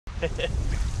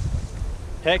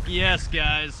Heck yes,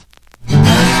 guys.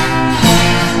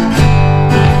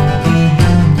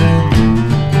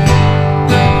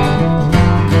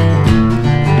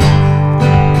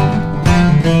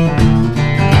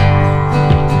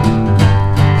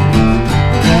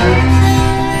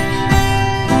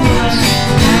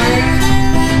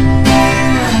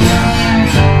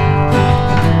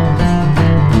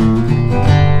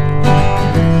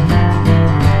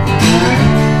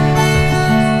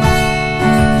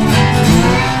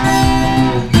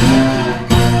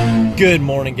 Good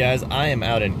morning, guys. I am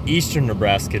out in eastern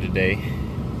Nebraska today.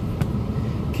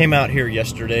 Came out here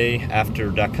yesterday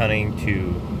after duck hunting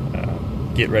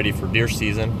to get ready for deer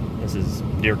season. This is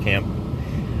deer camp,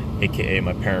 aka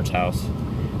my parents' house.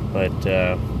 But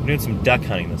we're doing some duck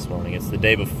hunting this morning. It's the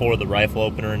day before the rifle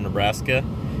opener in Nebraska.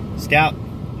 Scout,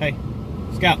 hey,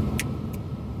 Scout.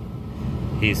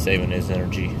 He's saving his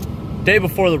energy. Day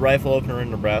before the rifle opener in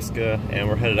Nebraska, and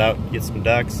we're headed out to get some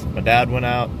ducks. My dad went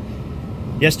out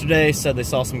yesterday, said they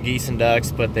saw some geese and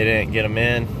ducks, but they didn't get them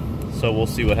in, so we'll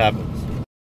see what happens.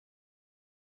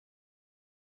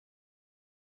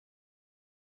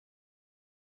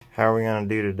 How are we gonna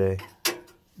do today?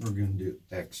 We're gonna do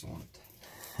excellent.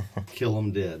 Kill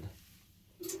them dead.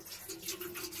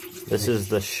 This is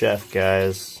the chef,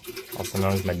 guys, also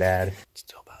known as my dad. It's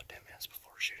still about 10 minutes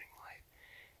before shooting light,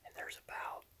 and there's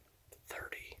about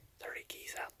 30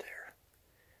 geese out there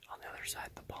on the other side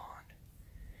of the pond.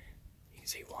 You can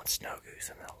see one snow goose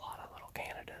and then a lot of little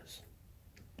Canadas.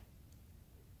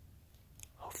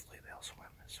 Hopefully they'll swim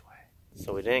this way.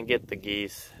 So we didn't get the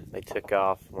geese. They took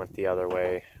off and went the other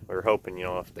way. We were hoping, you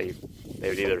know, if they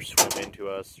would either swim into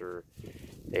us or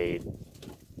they'd,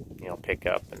 you know, pick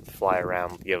up and fly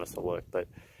around and give us a look. But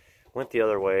went the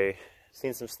other way.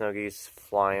 Seen some snow geese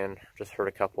flying. Just heard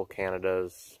a couple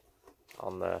Canadas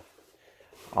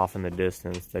off in the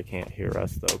distance. They can't hear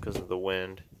us though because of the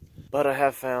wind. But I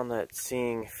have found that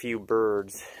seeing few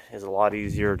birds is a lot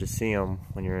easier to see them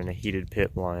when you're in a heated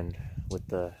pit blind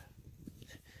with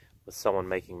someone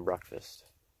making breakfast.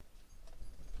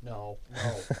 No.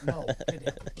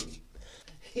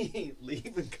 He ain't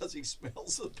leaving because he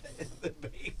smells the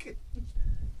bacon.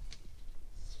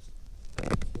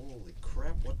 Holy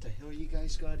crap, what the hell you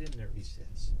guys got in there, he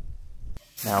says.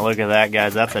 Now look at that,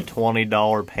 guys. That's a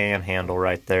 $20 panhandle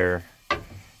right there.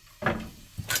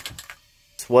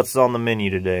 What's on the menu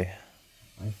today?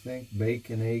 I think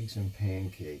bacon, eggs, and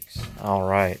pancakes. All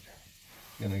right.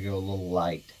 Gonna go a little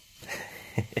light.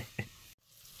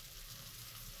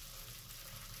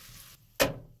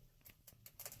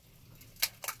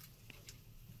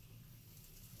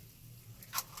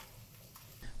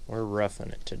 We're roughing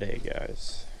it today,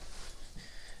 guys.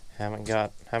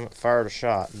 Haven't fired a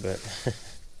shot, but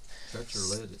Touch your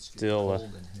lid, it's still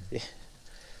cold in here.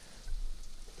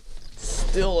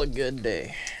 Still a good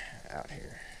day out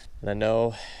here. And I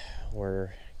know we're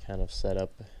kind of set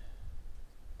up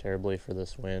terribly for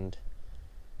this wind.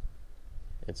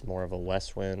 It's more of a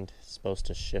west wind. It's supposed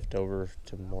to shift over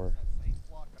to more.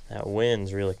 That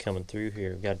wind's really coming through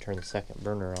here. We've got to turn the second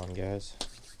burner on, guys.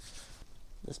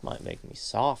 This might make me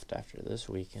soft after this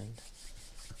weekend.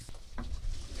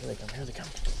 Here they come, here they come.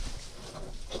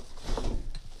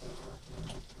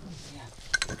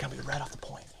 They're coming right off the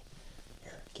point.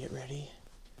 Here, get ready.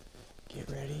 Get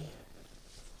ready.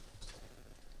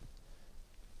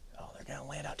 Oh, they're gonna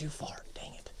land out too far.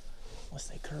 Dang it. Unless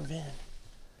they curve in.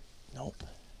 Nope.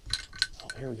 Oh,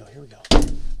 here we go, here we go.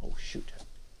 Oh, shoot.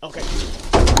 Okay.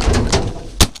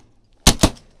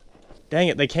 Dang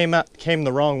it, they came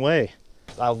the wrong way.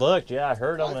 I looked, yeah, I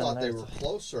heard them. I thought they were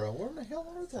closer. Where in the hell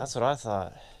are they? That's what I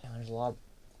thought. There's a lot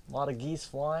of geese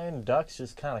flying. Ducks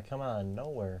just kind of come out of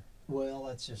nowhere. Well,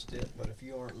 that's just it. But if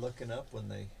you aren't looking up when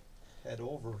they head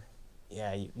over.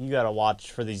 Yeah, you got to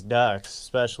watch for these ducks,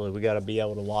 especially. We got to be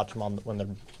able to watch them when they're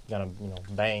gonna, you know,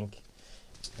 bank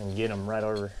and get them right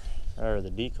over the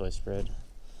decoy spread.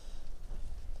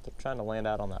 They're trying to land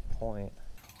out on that point.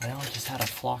 Well, I just had a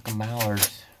flock of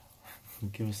mallards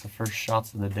give us the first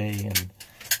shots of the day and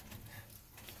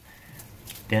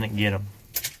didn't get them,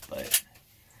 but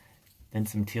then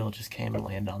some teal just came and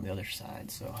landed on the other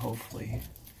side, so hopefully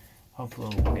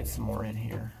we'll get some more in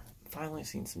here. Finally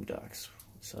seen some ducks,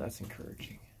 so that's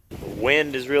encouraging. The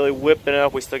wind is really whipping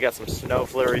up. We still got some snow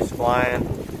flurries flying.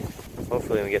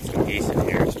 Hopefully we get some geese in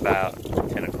here. It's about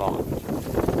 10 o'clock.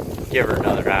 Give her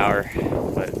another hour,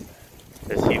 but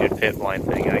this heated pit blind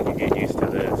thing, I can get used to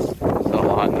this. It's a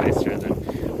lot nicer than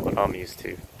what I'm used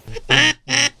to.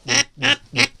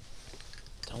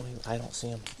 I don't see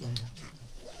him.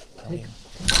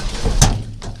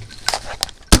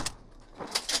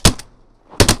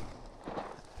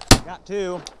 Got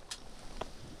two.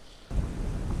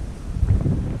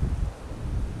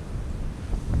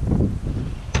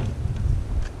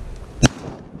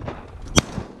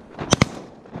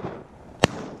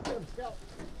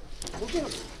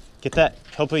 Get that.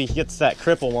 Hopefully he gets that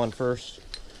cripple one first.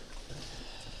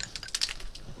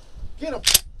 Get him.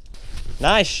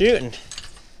 Nice shooting.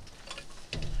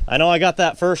 I know I got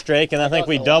that first Drake, and I think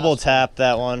we double tapped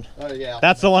that one. Oh, yeah.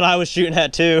 That's the one I was shooting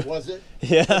at too. Was it?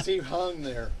 Yeah. 'Cause he hung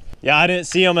there. Yeah, I didn't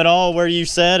see him at all where you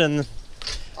said, and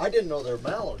I didn't know they were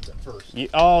mallards at first.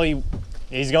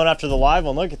 He's going after the live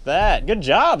one. Look at that. Good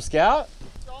job, Scout.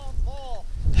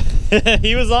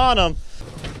 He was on him.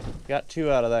 Got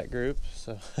 2 out of that group,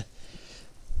 so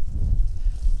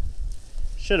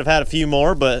should have had a few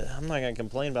more, but I'm not gonna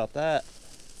complain about that.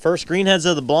 First greenheads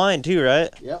of the blind too, right?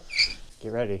 Yep.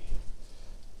 Get ready.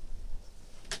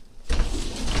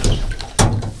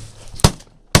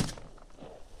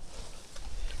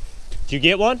 Did you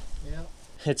get one? Yeah.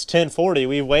 It's 10:40.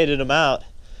 We waited them out.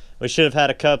 We should have had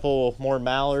a couple more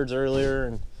mallards earlier,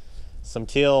 and some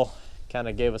teal kind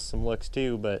of gave us some looks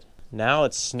too, but now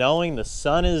it's snowing, the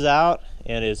sun is out,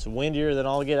 and it's windier than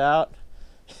all get out.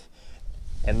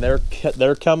 And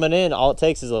they're coming in. All it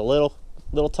takes is a little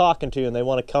talking to, and they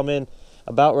want to come in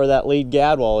about where that lead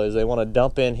gadwall is. They want to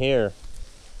dump in here.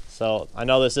 So I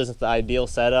know this isn't the ideal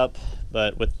setup,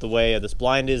 but with the way this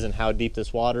blind is and how deep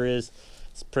this water is,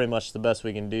 it's pretty much the best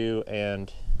we can do,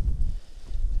 and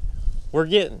we're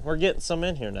getting some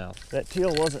in here now. That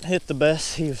teal wasn't hit the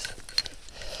best. He was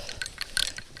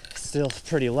still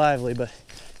pretty lively, but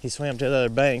he swam to the other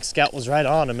bank. Scout was right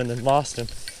on him and then lost him.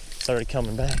 Started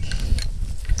coming back.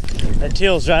 That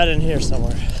teal's right in here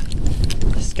somewhere.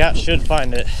 Scout should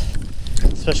find it,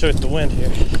 especially with the wind here.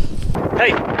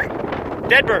 Hey,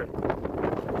 dead bird.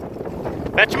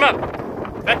 Fetch him up.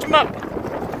 Fetch him up.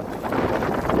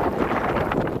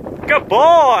 Good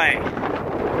boy.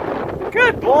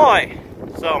 Good boy.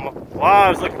 So while I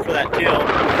was looking for that teal,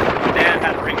 my dad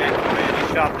had to bring that come in.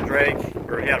 He shot the drake,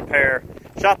 or he had a pair.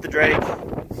 Shot the drake.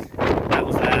 That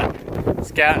was that.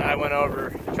 Scout and I went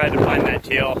over, tried to find that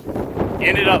teal.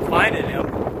 Ended up finding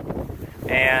him,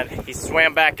 and he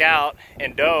swam back out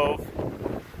and dove,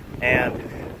 and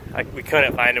we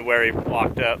couldn't find him where he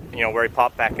walked up, where he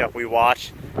popped back up. We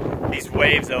watched these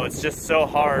waves though, it's just so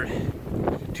hard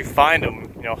to find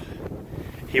him.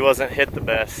 He wasn't hit the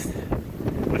best,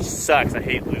 which sucks. I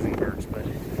hate losing birds, but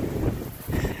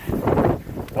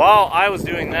while I was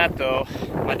doing that though,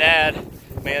 my dad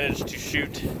managed to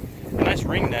shoot a nice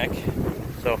ringneck,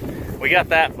 so we got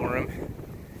that for him.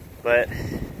 But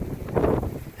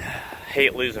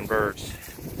hate losing birds.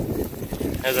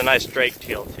 There's a nice drake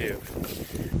teal too.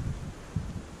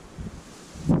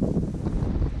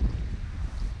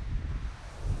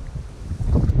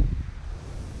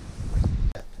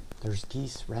 There's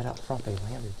geese right out front. They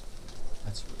landed.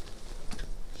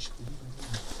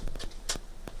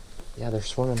 Yeah, they're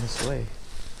swimming this way.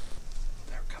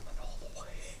 They're coming all the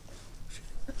way.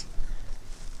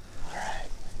 All right.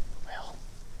 Well,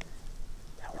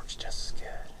 that works just as good.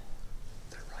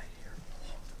 They're right here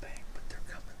along the bank, but they're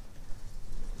coming.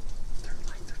 They're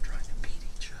like they're trying to beat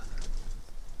each other.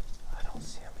 I don't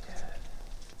see them yet.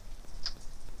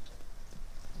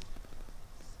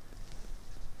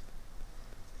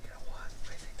 You know what?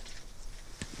 I think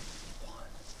 1,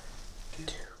 2.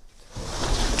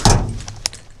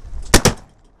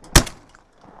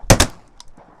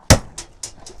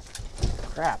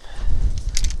 Crap.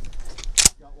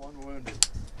 Got one wounded.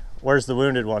 Where's the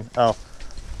wounded one? Oh.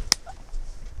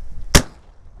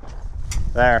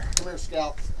 There. Come here,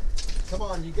 Scout. Come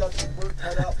on, you got some work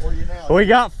cut out for you now. We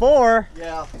got 4.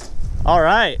 Yeah. All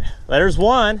right. There's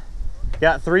 1.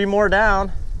 Got 3 more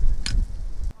down.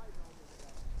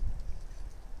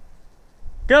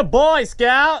 Good boy,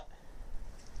 Scout.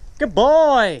 Good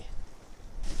boy.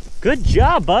 Good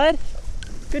job, bud.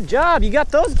 Good job. You got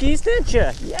those geese, didn't you?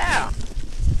 Yeah.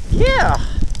 Yeah.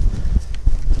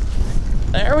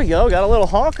 There we go. Got a little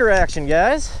honker action,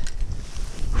 guys.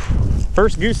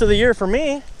 First goose of the year for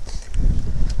me. I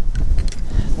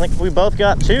think we both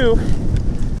got 2.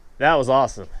 That was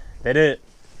awesome. They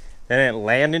didn't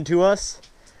land into us,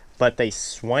 but they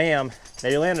swam.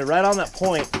 They landed right on that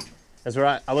point. That's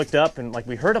where I looked up and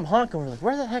we heard them honk, and we're like,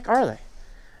 where the heck are they?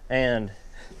 And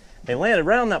they landed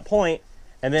right on that point,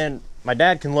 and then my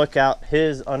dad can look out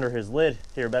under his lid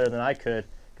here better than I could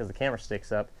because the camera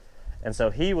sticks up. And so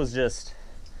he was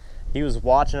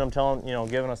watching them,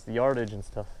 giving us the yardage and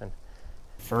stuff. And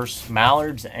first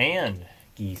mallards and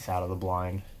geese out of the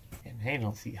blind. And they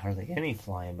don't see hardly any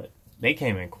flying, but they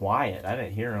came in quiet. I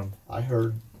didn't hear them. I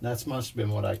heard. That must have been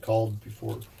what I called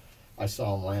before I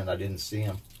saw them land. I didn't see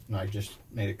them. And I just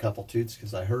made a couple toots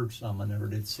because I heard some. I never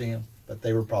did see them. But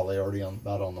they were probably already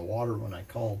about on the water when I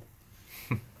called.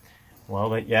 Well,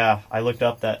 but yeah, I looked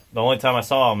up the only time I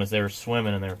saw them is they were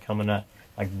swimming and they were coming up.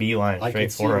 like beeline I straight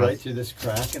could see for right us. through this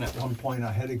crack, and at one point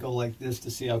I had to go like this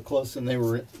to see how close, and they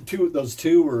were those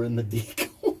two were in the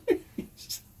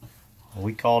decoys.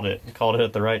 We called it. We called it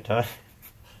at the right time.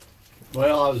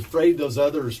 Well, I was afraid those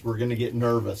others were going to get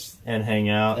nervous And hang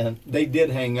out. and they did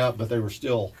hang up, but they were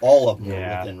still, all of them were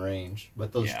Yeah. within range.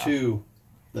 But those Yeah. two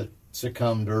that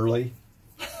succumbed early.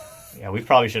 Yeah, we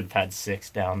probably should have had 6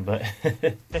 down, but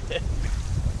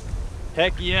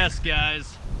Heck yes,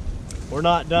 guys. We're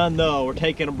not done though. We're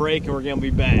taking a break and we're gonna be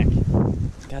back.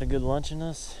 it's got a good lunch in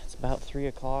us. It's about 3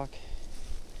 o'clock.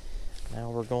 Now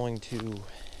we're going to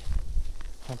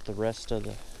hunt the rest of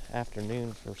the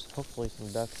afternoon for hopefully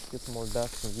some ducks, get some more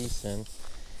ducks and geese in.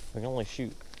 We can only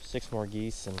shoot 6 more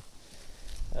geese and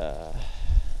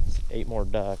 8 more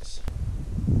ducks.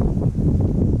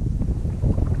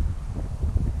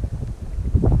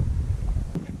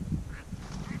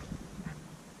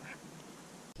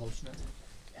 Close enough?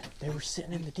 They were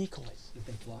sitting in the decoys. Did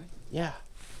they fly? Yeah.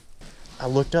 I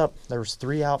looked up, there was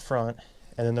 3 out front,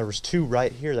 and then there was 2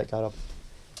 right here that got up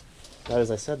right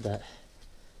as I said that.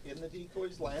 In the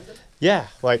decoys landed? Yeah,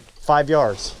 like 5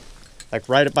 yards. Like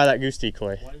right up by that goose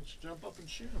decoy. Why didn't you jump up and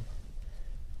shoot them?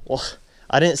 Well,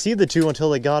 I didn't see the 2 until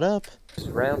they got up. It's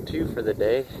round 2 for the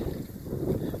day.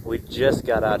 We just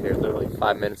got out here literally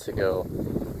 5 minutes ago,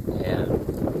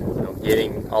 and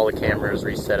getting all the cameras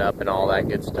reset up and all that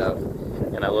good stuff.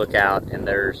 And I look out and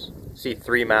see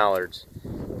 3 mallards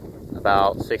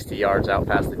about 60 yards out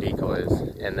past the decoys.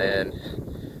 And then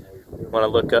when I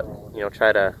look up,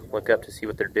 try to look up to see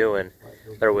what they're doing,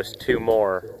 there was 2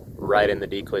 more right in the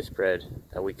decoy spread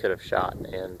that we could have shot.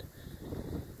 And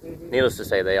needless to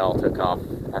say, they all took off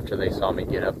after they saw me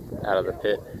get up out of the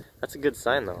pit. That's a good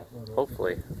sign though.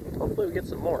 Hopefully we get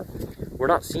some more. We're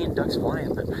not seeing ducks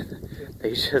flying, but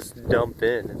they just dump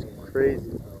in. It's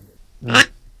crazy.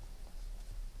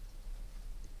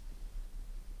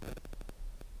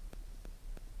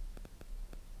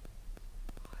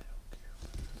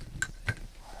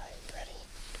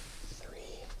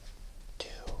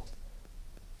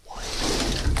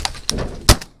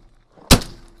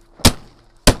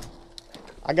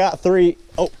 I got 3.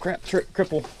 Oh crap,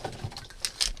 cripple.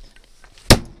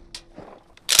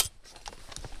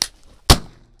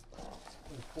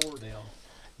 Four down.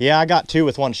 Yeah, I got 2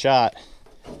 with 1 shot.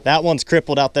 That one's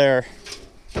crippled out there.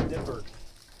 Deadbird.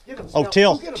 Get him, Oh, Scout.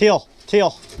 teal, Go get him.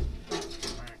 teal.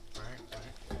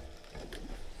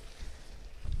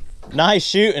 Nice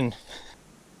shooting.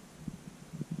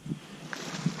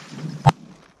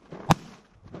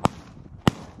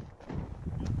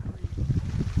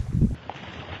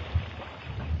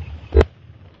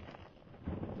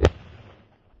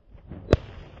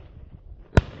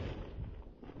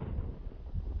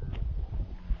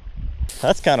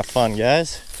 That's kind of fun,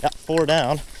 guys. Got 4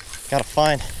 down. Got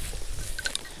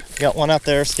one out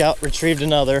there. Scout retrieved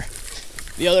another.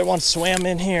 The other one swam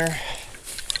in here.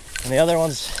 And the other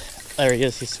one's, there he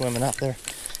is. He's swimming out there.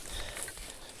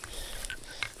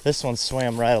 This one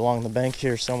swam right along the bank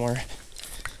here somewhere.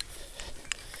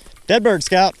 Dead bird,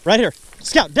 Scout. Right here.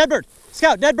 Scout, dead bird.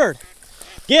 Scout, dead bird.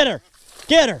 Get her.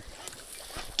 Get her.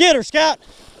 Get her, Scout.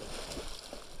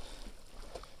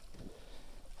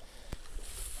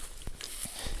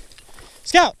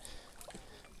 Scout!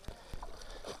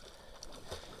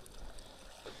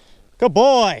 Good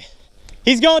boy.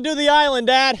 He's going to the island,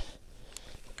 Dad.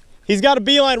 He's got a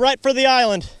beeline right for the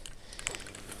island.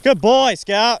 Good boy,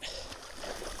 Scout.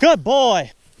 Good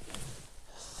boy.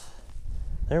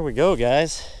 There we go,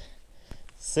 guys.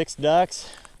 6 ducks.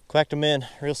 Quacked them in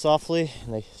real softly,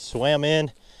 and they swam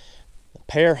in. The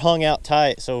pair hung out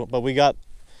tight, but we got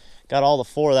all the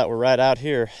 4 that were right out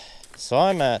here. So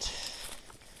I'm at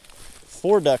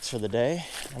 4 ducks for the day,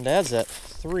 and Dad's at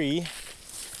 3,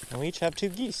 and we each have 2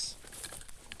 geese.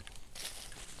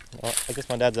 Well, I guess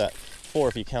my dad's at 4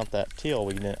 if you count that teal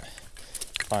we didn't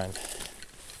find.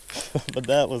 But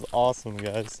that was awesome,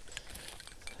 guys.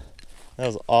 That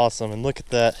was awesome, and look at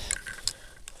that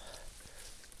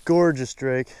gorgeous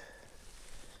drake.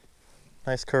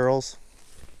 Nice curls.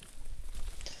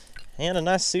 And a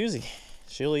nice Susie.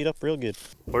 She'll eat up real good.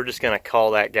 We're just gonna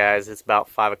call that, guys. It's about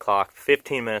 5 o'clock,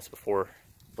 15 minutes before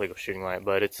legal shooting light,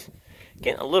 but it's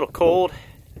getting a little cold,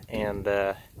 and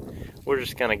we're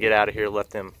just gonna get out of here, let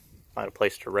them find a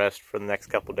place to rest for the next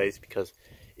couple days, because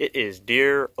it is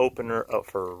deer opener up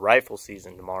for rifle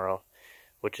season tomorrow,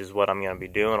 which is what I'm gonna be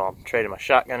doing. I'm trading my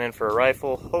shotgun in for a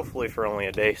rifle, hopefully for only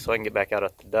a day, so I can get back out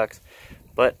at the ducks.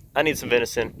 But I need some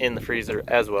venison in the freezer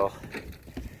as well,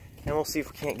 and we'll see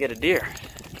if we can't get a deer.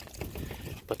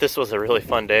 But this was a really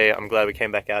fun day. I'm glad we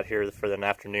came back out here for an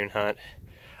afternoon hunt.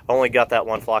 I only got that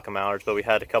one flock of mallards, but we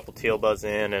had a couple teal buzz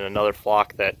in and another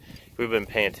flock that, if we've been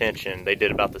paying attention, they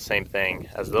did about the same thing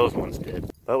as those ones did.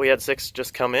 But we had 6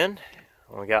 just come in,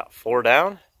 and we got 4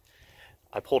 down.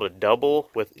 I pulled a double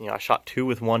with, I shot 2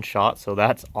 with 1 shot, so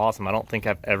that's awesome. I don't think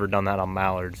I've ever done that on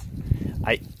mallards.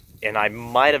 And I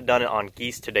might have done it on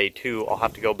geese today too. I'll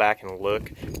have to go back and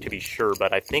look to be sure,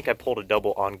 but I think I pulled a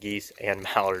double on geese and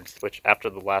mallards, which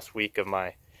after the last week of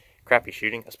my crappie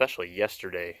shooting, especially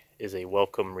yesterday, is a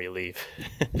welcome relief.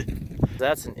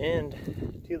 That's an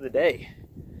end to the day.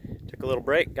 Took a little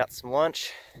break, got some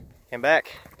lunch, came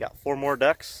back, got 4 more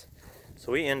ducks.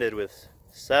 So we ended with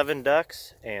 7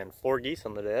 ducks and 4 geese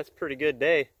on the day. That's a pretty good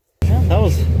day. Yeah,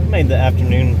 that made the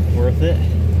afternoon worth it.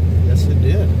 Yes, it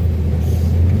did.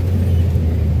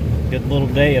 Good little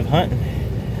day of hunting.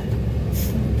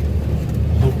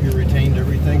 Hope you retained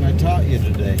everything I taught you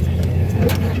today.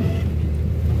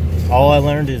 All I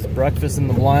learned is breakfast in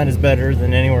the blind is better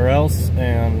than anywhere else,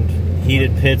 and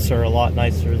heated pits are a lot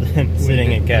nicer than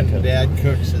sitting in cattail. Dad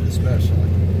cooks it especially.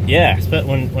 Yeah, but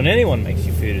when anyone makes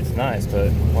you food, it's nice, but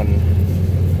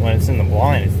when it's in the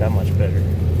blind, it's that much better.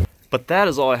 But that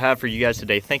is all I have for you guys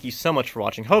today. Thank you so much for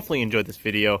watching. Hopefully you enjoyed this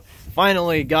video.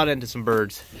 Finally got into some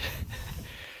birds.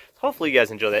 Hopefully you guys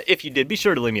enjoyed that. If you did, be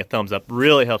sure to leave me a thumbs up.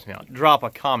 Really helps me out. Drop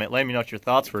a comment. Let me know what your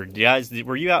thoughts were. Guys,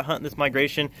 were you out hunting this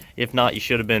migration? If not, you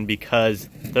should have been, because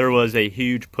there was a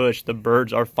huge push. The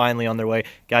birds are finally on their way.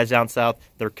 Guys down south,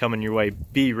 they're coming your way.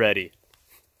 Be ready.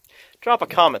 Drop a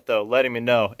comment, though, letting me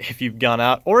know if you've gone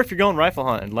out or if you're going rifle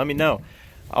hunting. Let me know.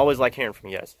 I always like hearing from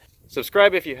you guys.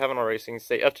 Subscribe if you haven't already, so you can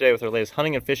stay up to date with our latest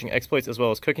hunting and fishing exploits, as well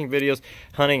as cooking videos,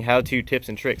 hunting, how-to, tips,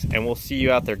 and tricks. And we'll see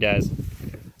you out there, guys.